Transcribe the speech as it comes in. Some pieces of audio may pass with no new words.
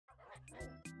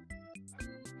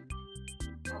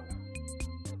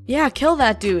Yeah, kill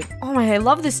that dude. Oh my, I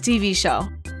love this TV show.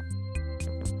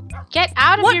 Get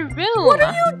out of your room. What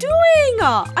are you doing?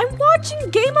 I'm watching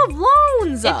Game of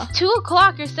Loans. It's 2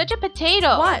 o'clock. You're such a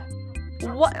potato. What?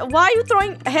 Why are you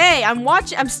throwing? Hey,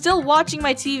 I'm still watching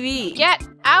my TV. Get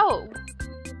out.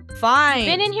 Fine.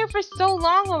 Been in here for so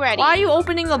long already. Why are you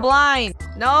opening the blind?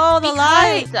 No, the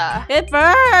light. Because It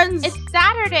burns. it's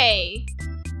Saturday.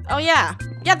 Oh yeah.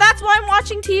 Yeah, that's why I'm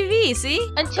watching TV. See?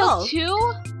 Until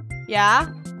 2?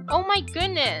 Yeah. Oh my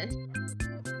goodness.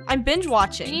 I'm binge You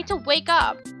watching. need to wake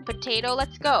up. Potato,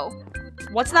 let's go.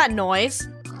 What's that noise?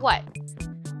 What?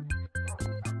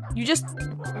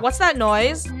 What's that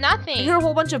noise? I Nothing. hear a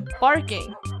whole bunch of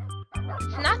barking.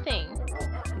 It's nothing.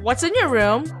 What's in your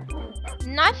room?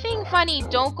 Nothing funny.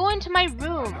 Don't go into my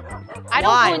room. I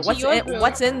don't Why? go into your room.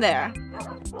 What's in there?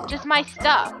 Just my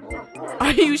stuff.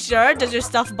 Are you sure? Does your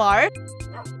stuff bark?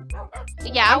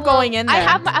 Yeah, I'm going in there. I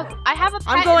have a pet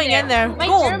I'm going in there. My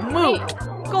Gold, German- move.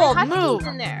 wait, Gold, my move. husky's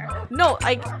in there. No,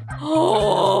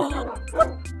 Oh, what?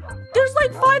 There's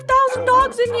like 5,000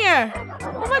 dogs in here.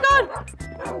 Oh my god.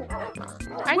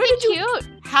 Aren't Where they did you-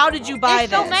 cute? How did you buy There's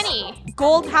this? so many.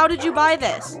 Gold, how did you buy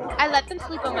this? I let them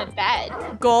sleep on my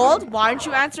bed. Gold, why aren't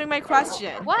you answering my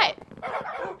question? What?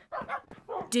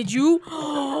 Did you?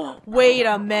 Wait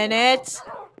a minute.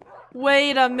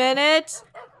 Wait a minute.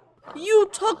 You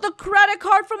took the credit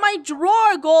card from my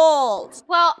drawer, Gold.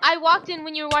 Well, I walked in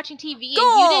when you were watching TV and you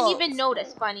Gold. didn't even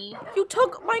notice, funny. You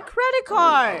took my credit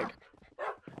card.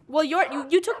 Well,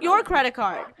 you took your credit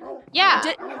card. Yeah.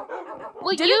 Didn't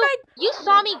Well, I? you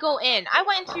saw me go in. I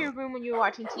went into your room when you were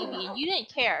watching TV and you didn't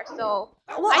care, so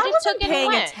Well, I I just wasn't took it and paying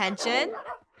went. attention.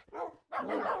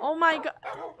 Oh my god.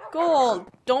 Gold,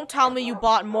 don't tell me you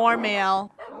bought more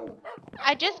mail.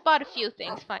 I just bought a few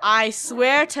things, funny. I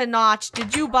swear to Notch,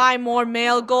 did you buy more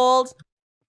mail, Gold?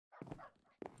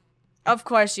 Of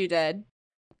course you did.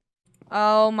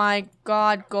 Oh my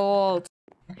god, Gold.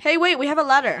 Hey, wait, we have a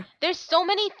letter. There's so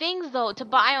many things though to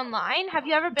buy online. Have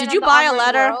you ever been? Did on you the buy a online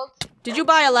letter? world? Did you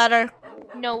buy a letter?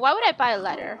 No. Why would I buy a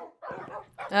letter?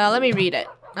 Let me read it.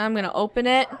 I'm gonna open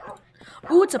it.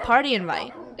 Ooh, it's a party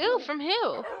invite. Ooh, from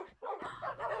who?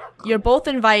 You're both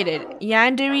invited.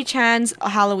 Yandere-chan's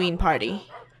Halloween party.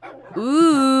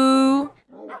 Ooh.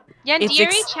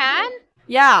 Yandere-chan?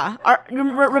 Yeah.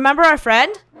 Remember our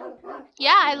friend?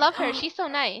 Yeah, I love her. She's so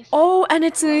nice. Oh, and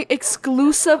it's an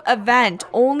exclusive event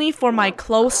only for my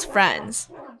close friends.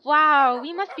 Wow,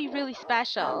 we must be really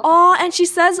special. Oh, and she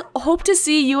says, hope to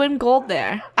see you in Gold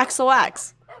there.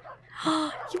 XOX.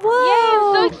 Whoa. Yay,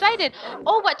 I'm so excited.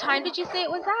 Oh, what time did you say it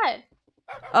was at?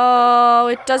 Oh,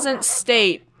 it doesn't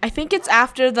state. I think it's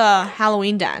after the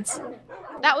Halloween dance.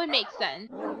 That would make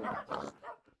sense.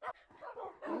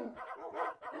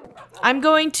 I'm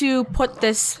going to put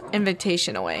this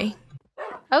invitation away.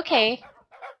 Okay.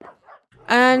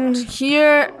 And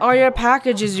here are your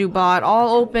packages you bought. I'll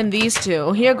open these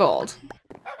two. Here, Gold.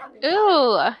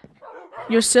 Ooh.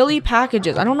 Your silly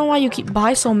packages. I don't know why you keep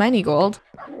buy so many, Gold.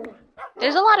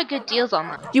 There's a lot of good deals on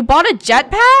them. You bought a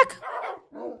jetpack?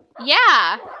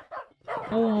 Yeah.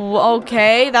 Oh,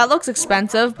 okay, that looks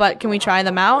expensive, but can we try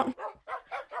them out?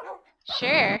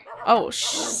 Sure. Oh,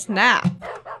 snap.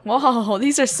 Whoa,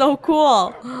 these are so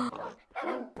cool.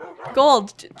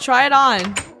 Gold, try it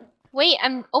on. Wait,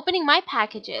 I'm opening my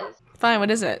packages. Fine, what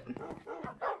is it?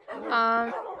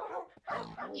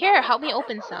 Here, help me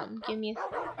open some. Give me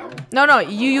No,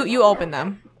 you open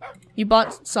them. You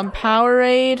bought some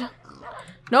Powerade.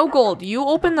 No, Gold, you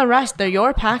open the rest. They're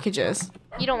your packages.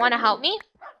 You don't want to help me?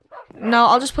 No,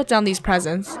 I'll just put down these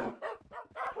presents.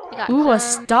 I got Ooh, a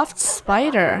some. stuffed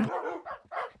spider.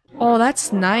 Oh,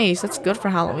 that's nice. That's good for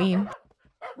Halloween.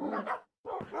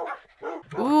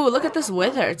 Ooh, look at this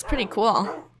wither. It's pretty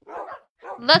cool.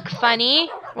 Look, funny.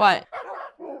 What?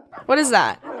 What is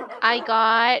that? I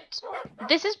got...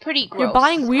 This is pretty gross. You're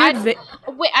buying weird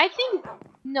Wait, I think...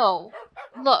 No.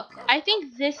 Look, I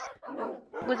think this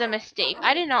was a mistake.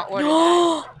 I did not order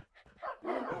that.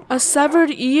 A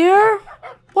severed ear?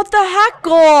 What the heck,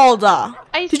 Gold?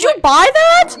 Did you buy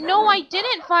that? No, I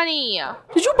didn't, funny.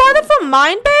 Did you buy that from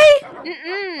Mindbay?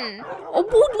 Mm-mm. Oh,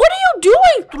 what are you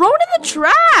doing? Throw it in the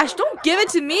trash. Don't give it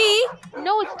to me.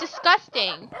 No, it's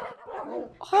disgusting.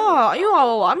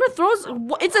 Oh, I'm gonna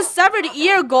throw. It's a severed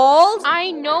ear, Gold.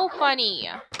 I know, funny.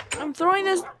 I'm throwing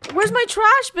this. Where's my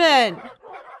trash bin?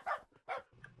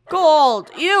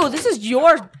 Gold. Ew, this is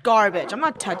your garbage. I'm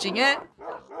not touching it.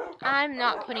 I'm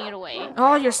not putting it away.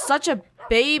 Oh, you're such a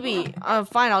baby.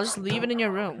 Fine, I'll just leave it in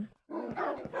your room.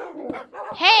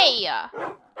 Hey!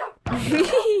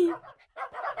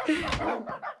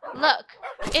 Look,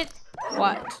 it's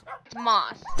What?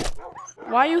 moss.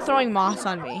 Why are you throwing moss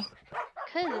on me?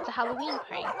 Because it's a Halloween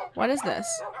prank. What is this?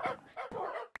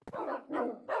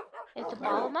 It's a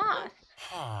ball of moss.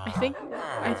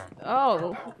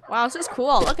 Oh, wow, this is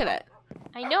cool. Look at it.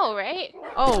 I know, right?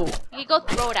 Oh, You can go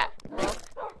throw it at.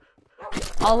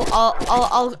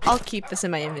 I'll keep this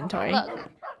in my inventory. Look.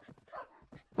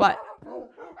 What?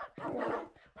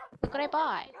 Look what I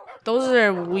bought. Those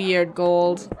are weird,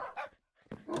 Gold.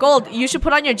 Gold, you should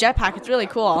put on your jetpack. It's really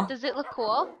cool. Does it look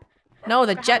cool? No,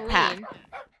 the For jetpack. Halloween.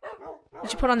 You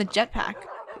should put on the jetpack.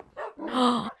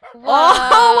 Whoa.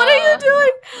 Oh, what are you doing?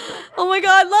 Oh my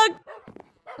god, look.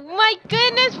 My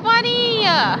goodness, funny!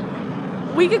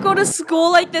 We could go to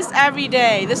school like this every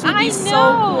day. This would be so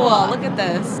cool. Look at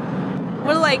this.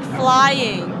 We're like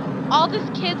flying. All these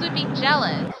kids would be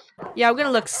jealous. Yeah, we're gonna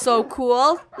look so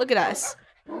cool. Look at us.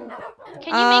 Can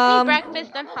you make me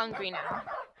breakfast? I'm hungry now.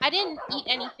 I didn't eat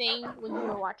anything when you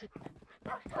were watching.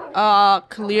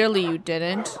 Clearly you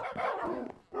didn't.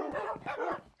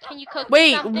 Can you cook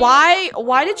Wait, something?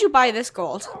 why did you buy this,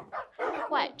 Gold?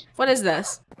 What? What is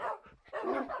this?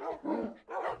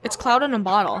 It's cloud in a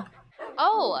bottle.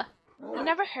 Oh, you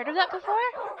never heard of that before?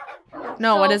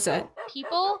 No, So, what is it?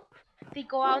 People, they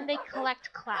go out and they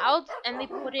collect clouds and they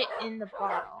put it in the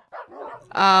bottle.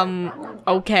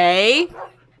 Okay.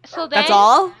 So then That's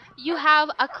all? you have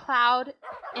a cloud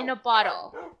in a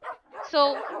bottle.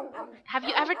 So, have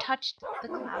you ever touched the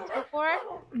clouds before?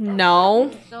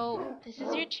 No. So, this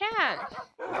is your chance.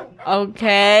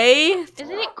 Okay.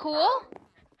 Isn't it cool?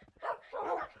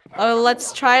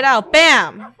 Let's try it out.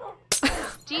 Bam!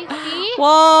 Do you see?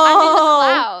 Whoa! I'm in the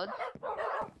clouds.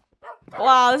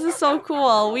 Wow, this is so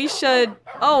cool. We should...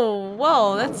 Oh,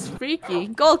 whoa, that's freaky.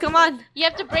 Gold, come on. You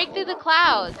have to break through the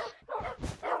clouds.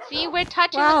 See, we're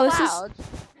touching Wow, the this is- clouds.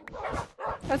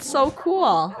 That's so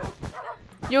cool.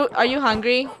 Are you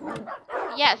hungry?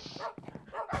 Yes.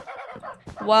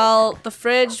 Well, the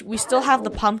fridge, we still have the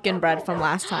pumpkin bread from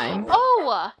last time.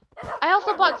 Oh! I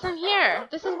also bought some here.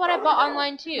 This is what I bought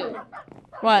online too.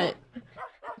 What?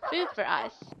 Food for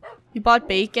us. You bought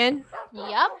bacon?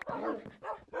 Yup.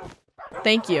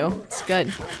 Thank you. It's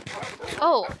good.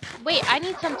 Oh, wait, I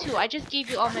need some too. I just gave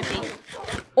you all my bacon.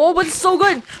 Oh, but it's so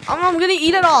good. I'm gonna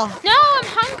eat it all. No, I'm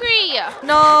hungry!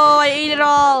 No, I ate it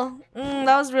all.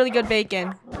 That was really good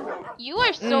bacon. You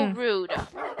are so rude.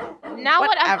 Now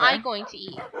what am Whatever. I going to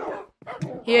eat?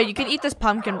 Here, you can eat this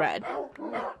pumpkin bread.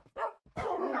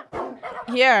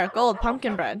 Here, Gold,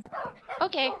 pumpkin bread.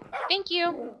 Okay, thank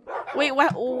you. Wait,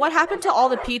 what happened to all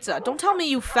the pizza? Don't tell me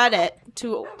you fed it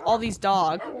to all these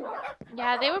dogs.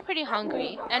 Yeah, they were pretty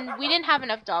hungry, and we didn't have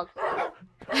enough dogs.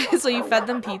 So you fed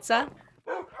them pizza?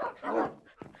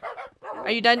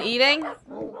 Are you done eating?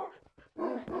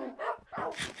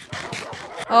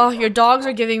 Oh, your dogs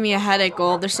are giving me a headache,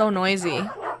 Gold. They're so noisy.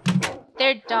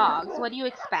 They're dogs. What do you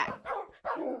expect?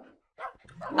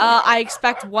 I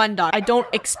expect one dog. I don't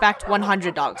expect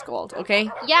 100 dogs, Gold, okay?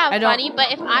 Yeah, funny,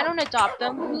 but if I don't adopt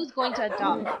them, who's going to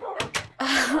adopt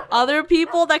them? Other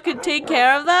people that could take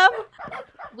care of them?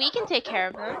 We can take care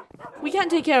of them. We can't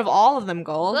take care of all of them,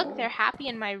 Gold. Look, they're happy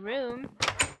in my room.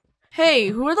 Hey,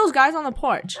 who are those guys on the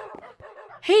porch?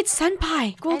 Hey, it's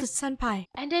Senpai. Gold, it's Senpai.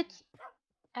 And it's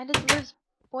Liv's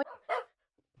boy.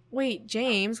 Wait,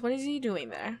 James, what is he doing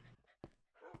there?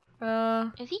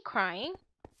 Is he crying?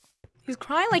 He's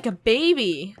crying like a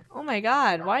baby. Oh my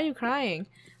god, why are you crying?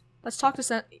 Let's talk to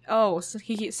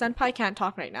Senpai can't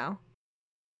talk right now.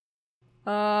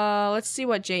 Let's see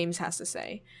what James has to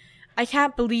say. I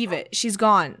can't believe it. She's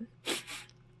gone.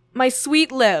 My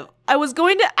sweet Liv. I was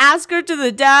going to ask her to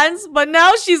the dance, but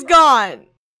now she's gone.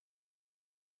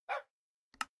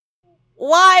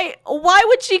 Why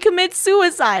would she commit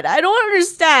suicide? I don't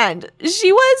understand.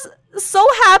 She was so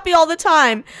happy all the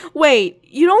time. Wait,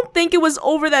 you don't think it was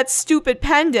over that stupid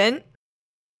pendant?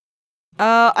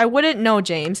 I wouldn't know,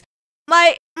 James.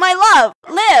 My love,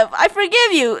 Liv, I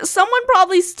forgive you. Someone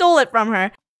probably stole it from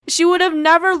her. She would have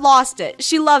never lost it.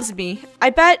 She loves me. I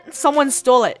bet someone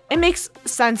stole it. It makes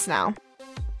sense now.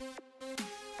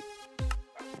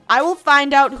 I will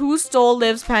find out who stole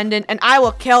Liv's pendant and I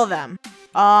will kill them.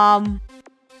 Wow.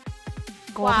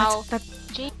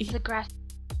 James is aggressive.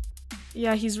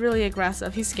 Yeah, he's really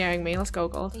aggressive. He's scaring me. Let's go,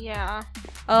 Gold. Yeah.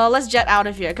 Let's jet out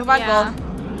of here. Come on, Yeah. Gold.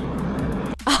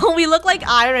 Oh, we look like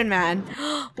Iron Man.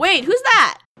 Wait, who's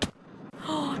that?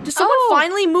 Did someone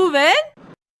finally move in?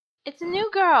 It's a new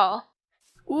girl.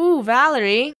 Ooh,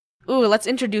 Valerie. Ooh, let's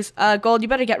introduce. Gold, you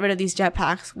better get rid of these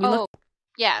jetpacks. We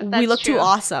look true. too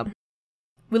awesome.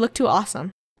 We look too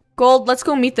awesome. Gold, let's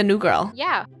go meet the new girl.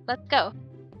 Yeah, let's go.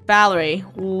 Valerie.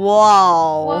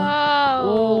 Whoa.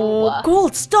 Whoa. Ooh,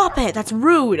 Gold, stop it. That's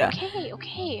rude.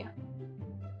 Okay.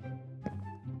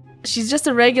 She's just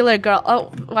a regular girl.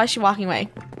 Oh, why is she walking away?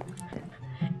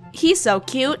 He's so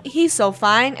cute, he's so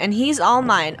fine, and he's all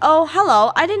mine. Oh,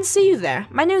 hello, I didn't see you there.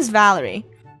 My name's Valerie.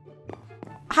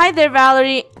 Hi there,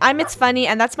 Valerie. I'm ItsFunneh,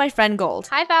 and that's my friend Gold.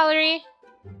 Hi, Valerie.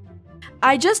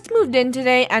 I just moved in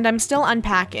today, and I'm still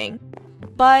unpacking.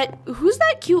 But who's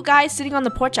that cute guy sitting on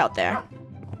the porch out there?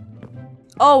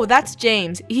 Oh, that's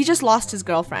James. He just lost his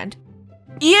girlfriend.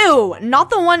 Ew, not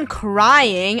the one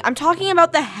crying. I'm talking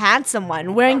about the handsome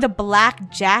one wearing the black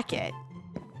jacket.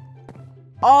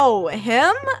 Oh,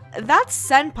 him? That's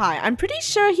Senpai. I'm pretty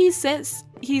sure he's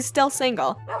still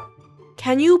single.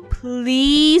 Can you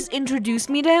please introduce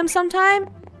me to him sometime?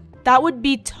 That would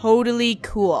be totally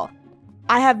cool.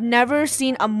 I have never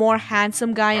seen a more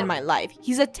handsome guy in my life.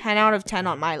 He's a 10 out of 10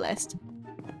 on my list.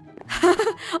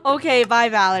 Okay, bye,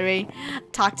 Valerie.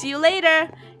 Talk to you later.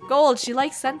 Gold, she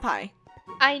likes Senpai.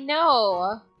 I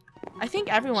know. I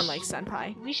think everyone likes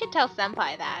Senpai. We should tell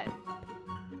Senpai that.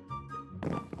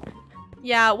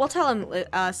 Yeah, we'll tell him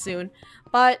soon.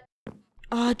 But,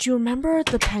 do you remember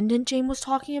the pendant James was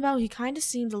talking about? He kind of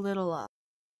seemed a little,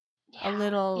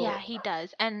 Yeah, he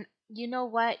does. And you know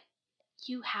what?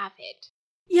 You have it.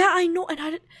 Yeah, I know,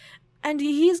 and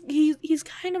he's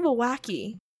kind of a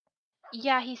wacky.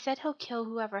 Yeah, he said he'll kill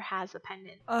whoever has the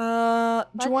pendant.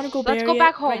 Do you want to go bury it? Let's go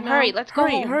back home. Right now? Hurry, let's go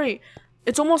home. Hurry.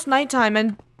 It's almost nighttime,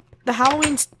 and the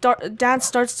Halloween dance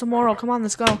starts tomorrow. Come on,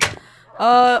 let's go.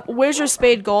 Where's your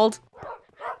spade, Gold?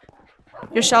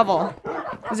 Your shovel.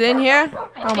 Is it in here?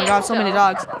 Oh my god, so many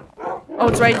dogs. Oh,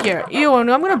 it's right here. Ew,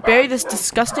 and I'm gonna bury this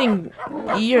disgusting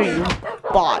ear you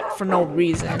bought for no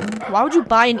reason. Why would you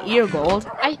buy an ear, Gold?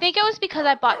 I think it was because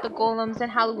I bought the golems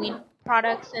and Halloween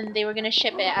products and they were gonna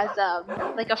ship it as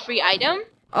like a free item.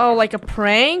 Oh, like a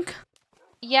prank?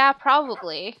 Yeah,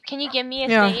 probably. Can you give me a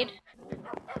spade?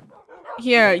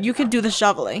 Here, you can do the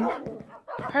shoveling.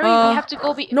 Hurry, we have to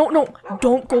go No,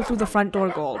 don't go through the front door,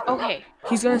 Gold. Okay.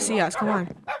 He's gonna see us, come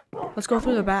on. Let's go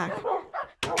through the back.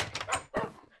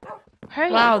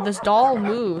 Hurry. Wow, this doll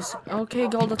moves. Okay,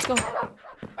 Gold, let's go.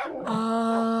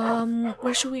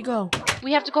 Where should we go?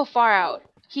 We have to go far out.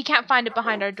 He can't find it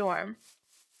behind our dorm.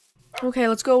 Okay,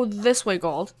 let's go this way,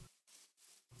 Gold.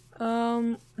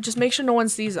 Just make sure no one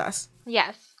sees us.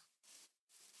 Yes.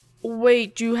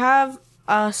 Wait, do you have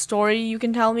a story you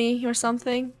can tell me or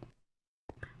something?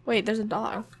 Wait, there's a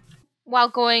dog. While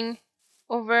going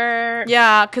over...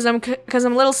 Yeah, cause I'm a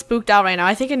little spooked out right now.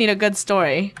 I think I need a good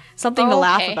story. Something to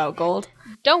laugh about, Gold.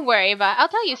 Don't worry about it. I'll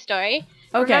tell you a story.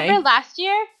 Okay. Remember last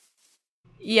year?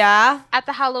 Yeah? At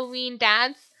the Halloween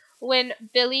dance, when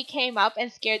Billy came up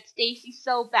and scared Stacy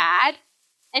so bad,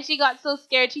 and she got so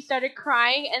scared she started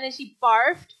crying, and then she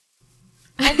barfed.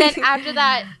 And then after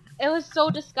that, it was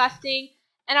so disgusting,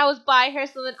 and I was by her,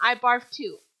 so then I barfed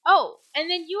too. Oh, and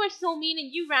then you were so mean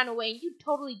and you ran away, and you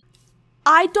totally...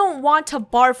 I don't want to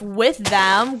barf with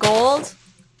them, Gold.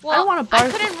 Well, I don't want to barf I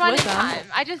couldn't run in with them. time.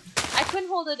 I couldn't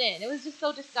hold it in. It was just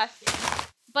so disgusting.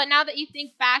 But now that you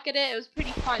think back at it, it was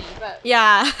pretty funny. But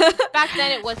yeah. back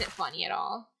then, it wasn't funny at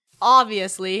all.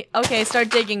 Obviously. Okay,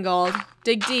 start digging, Gold.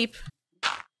 Dig deep.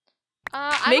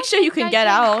 Make sure you can get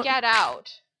out. Get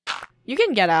out. You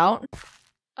can get out.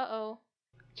 Uh-oh.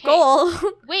 Gold.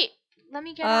 Wait, let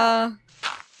me get out.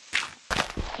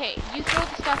 Okay, you throw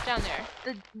the stuff down there.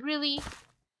 The really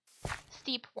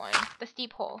steep one. The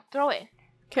steep hole. Throw it.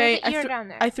 Okay, down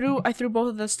there. I threw both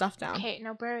of the stuff down. Okay,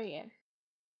 now bury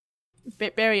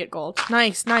it. Bury it, Gold.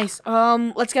 Nice.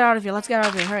 Let's get out of here.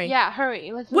 Hurry. Yeah,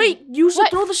 hurry. Wait, you should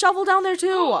throw the shovel down there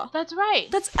too. That's right.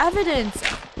 That's evidence.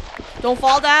 Don't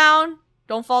fall down.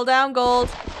 Don't fall down, Gold.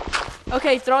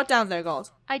 Okay, throw it down there, Gold.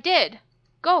 I did.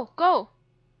 Go.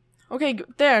 Okay,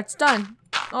 there. It's done.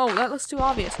 Oh, that looks too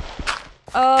obvious.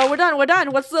 We're done.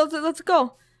 Let's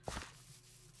go.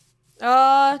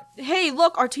 Hey,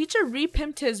 look, our teacher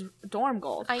repimped his dorm,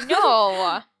 Gold. I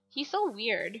know. He's so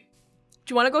weird.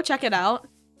 Do you want to go check it out?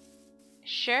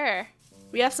 Sure.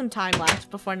 We have some time left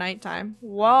before nighttime.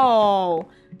 Whoa.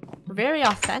 Very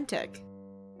authentic.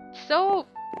 So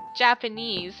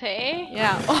Japanese, hey?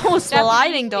 Yeah. Oh,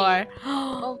 sliding door.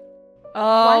 Oh.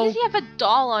 Why does he have a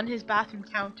doll on his bathroom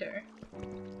counter?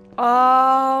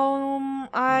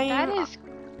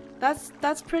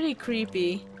 That's pretty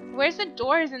creepy. Where's the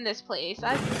doors in this place?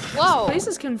 Whoa. This place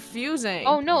is confusing.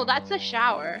 Oh no, that's a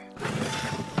shower.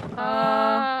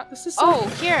 This is so...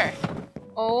 here.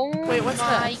 Oh, wait, what's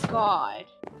my this? god.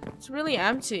 It's really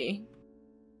empty.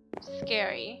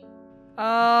 Scary.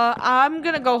 I'm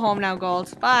gonna go home now,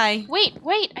 Gold. Bye.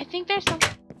 Wait, I think there's some...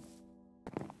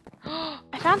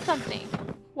 I found something.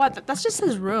 What? That's just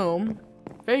his room.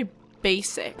 Very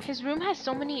basic. His room has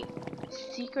so many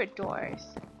secret doors.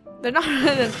 They're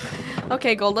not.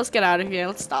 Okay, Gold, let's get out of here.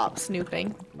 Let's stop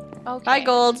snooping. Okay. Bye,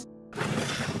 Gold.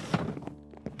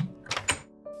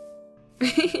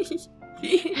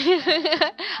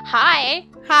 Hi.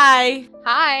 Hi.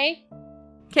 Hi.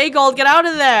 Okay, Gold, get out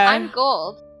of there. I'm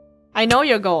Gold. I know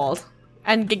you're Gold.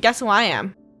 And guess who I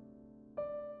am?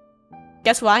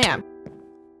 Guess who I am?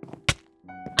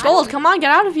 Gold, come on,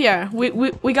 get out of here.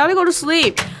 We gotta go to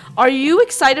sleep. Are you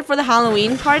excited for the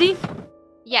Halloween party?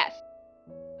 Yes.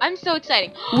 I'm so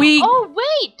excited. We- Oh,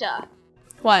 wait!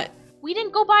 What? We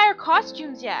didn't go buy our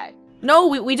costumes yet. No,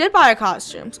 we did buy our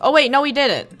costumes. Oh wait, no we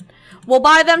didn't. We'll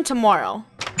buy them tomorrow.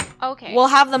 Okay. We'll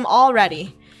have them all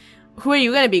ready. Who are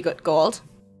you gonna be, Gold?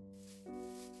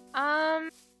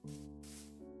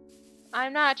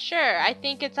 I'm not sure. I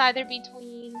think it's either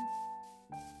between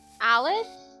Alice,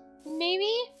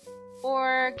 maybe,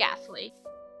 or Ghastly.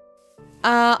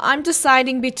 I'm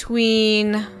deciding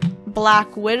between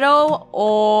Black Widow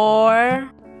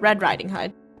or Red Riding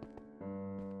Hood.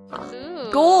 Ooh.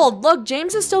 Gold, look,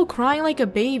 James is still crying like a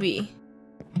baby.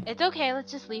 It's okay,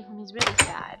 let's just leave him. He's really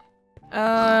sad.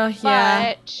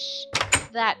 Yeah. But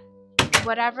that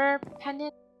whatever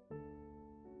pendant.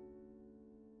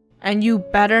 And you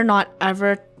better not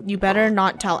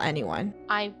tell anyone.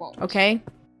 I won't. Okay?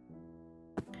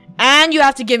 And you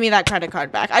have to give me that credit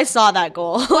card back. I saw that,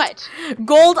 Gold. What?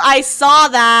 Gold, I saw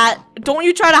that. Don't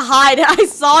you try to hide it. I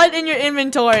saw it in your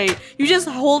inventory. You just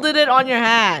holded it on your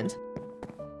hand.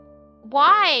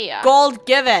 Why? Gold,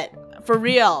 give it. For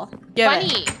real. Give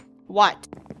Funny. it. What?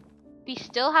 We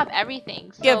still have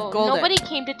everything. So Give Gold nobody it.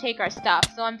 came to take our stuff.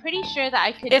 So I'm pretty sure that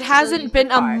I could. It still use hasn't the been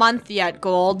a card. month yet,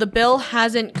 Gold. The bill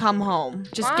hasn't come home.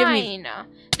 Just give me. Fine.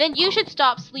 Then you should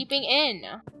stop sleeping in.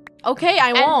 Okay, I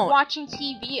and won't. watching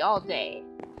TV all day.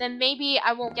 Then maybe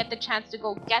I won't get the chance to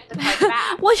go get the card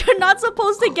back. Well, you're not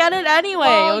supposed to get it anyway.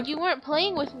 Well, you weren't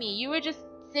playing with me. You were just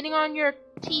sitting on your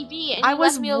TV and I you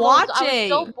was left me alone. So I watching.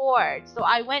 was so bored. So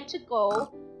I went to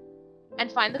go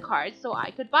and find the cards so I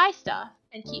could buy stuff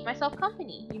and keep myself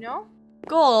company, you know?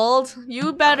 Gold,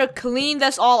 you better clean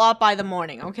this all up by the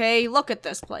morning, okay? Look at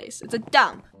this place. It's a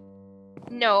dump.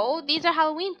 No, these are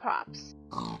Halloween props.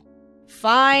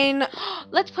 Fine.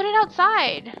 Let's put it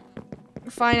outside.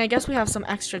 Fine, I guess we have some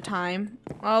extra time.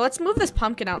 Let's move this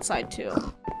pumpkin outside too.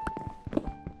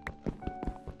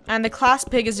 And the class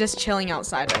pig is just chilling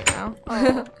outside right now.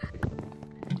 Oh.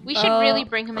 We should really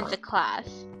bring him into class.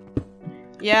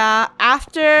 Yeah,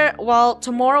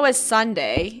 tomorrow is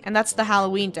Sunday, and that's the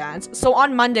Halloween dance. So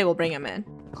on Monday, we'll bring him in.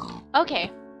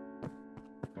 Okay.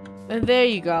 There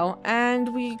you go.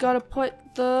 And we gotta put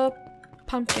the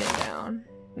pumpkin down.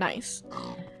 Nice.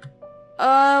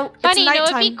 Funny, it's you know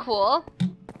nighttime. what'd be cool?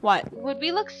 What? Would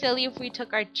we look silly if we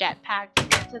took our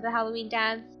jetpacks to the Halloween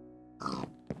dance?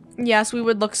 Yes, we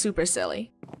would look super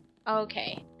silly.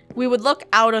 Okay. We would look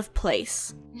out of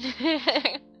place.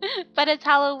 But it's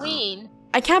Halloween.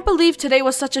 I can't believe today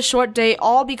was such a short day,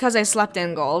 all because I slept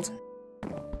in, Gold.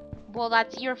 Well,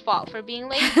 that's your fault for being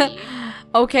lazy.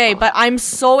 Okay, but I'm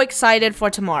so excited for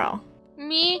tomorrow.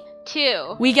 Me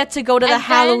too. We get to go to the And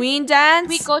Halloween dance.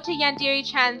 We go to Yandere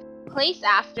Chan's place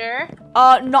after.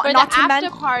 Not for not the to after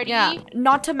party. Yeah,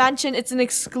 not to mention it's an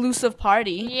exclusive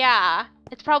party. Yeah,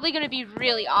 it's probably gonna be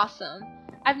really awesome.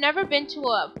 I've never been to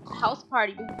a house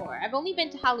party before. I've only been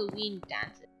to Halloween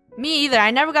dances. Me either.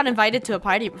 I never got invited to a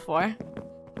party before. I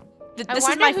This is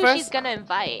wonder my who first. she's gonna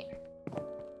invite.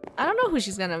 I don't know who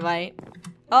she's gonna invite.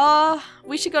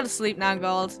 We should go to sleep now,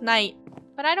 Gold. Night.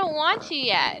 But I don't want to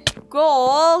yet.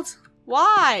 Gold.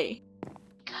 Why?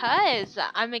 Cause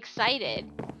I'm excited.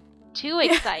 Too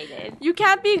excited. You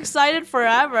can't be excited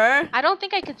forever. I don't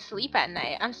think I could sleep at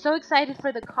night. I'm so excited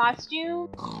for the costume.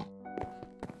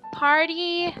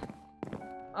 Party.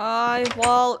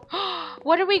 Well,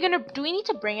 What are we gonna do? We need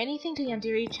to bring anything to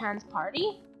Yandere Chan's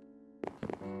party?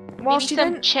 well, Maybe she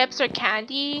some didn't. chips or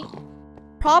candy.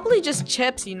 Probably just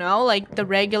chips, you know, like the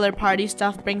regular party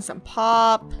stuff. Bring some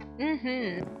pop.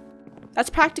 Mm-hmm. That's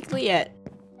practically it.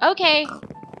 Okay.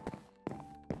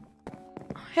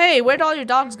 Hey, where'd all your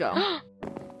dogs go?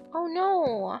 Oh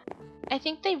no. I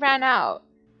think they ran out.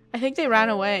 I think they ran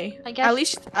away. I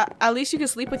guess- At least you can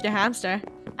sleep with your hamster.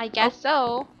 I guess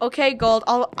so. Okay, Gold.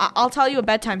 I'll tell you a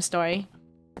bedtime story.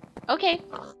 Okay.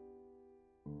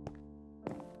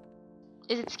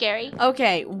 Is it scary?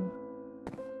 Okay.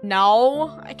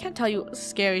 No, I can't tell you a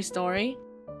scary story.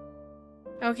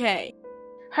 Okay.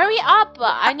 Hurry up!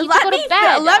 I need to go to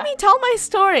bed. Let me tell my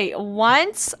story.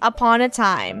 Once upon a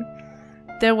time,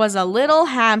 there was a little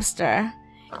hamster.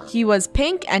 He was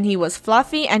pink and he was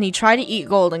fluffy and he tried to eat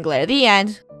Golden Glare. The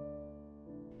end.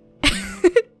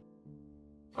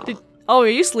 Oh, are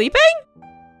you sleeping?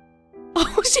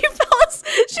 Oh, she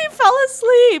fell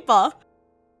asleep. Oh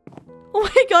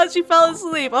my god, she fell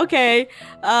asleep. Okay.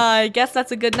 I guess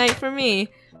that's a good night for me.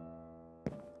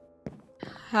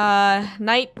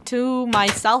 Night to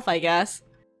myself, I guess.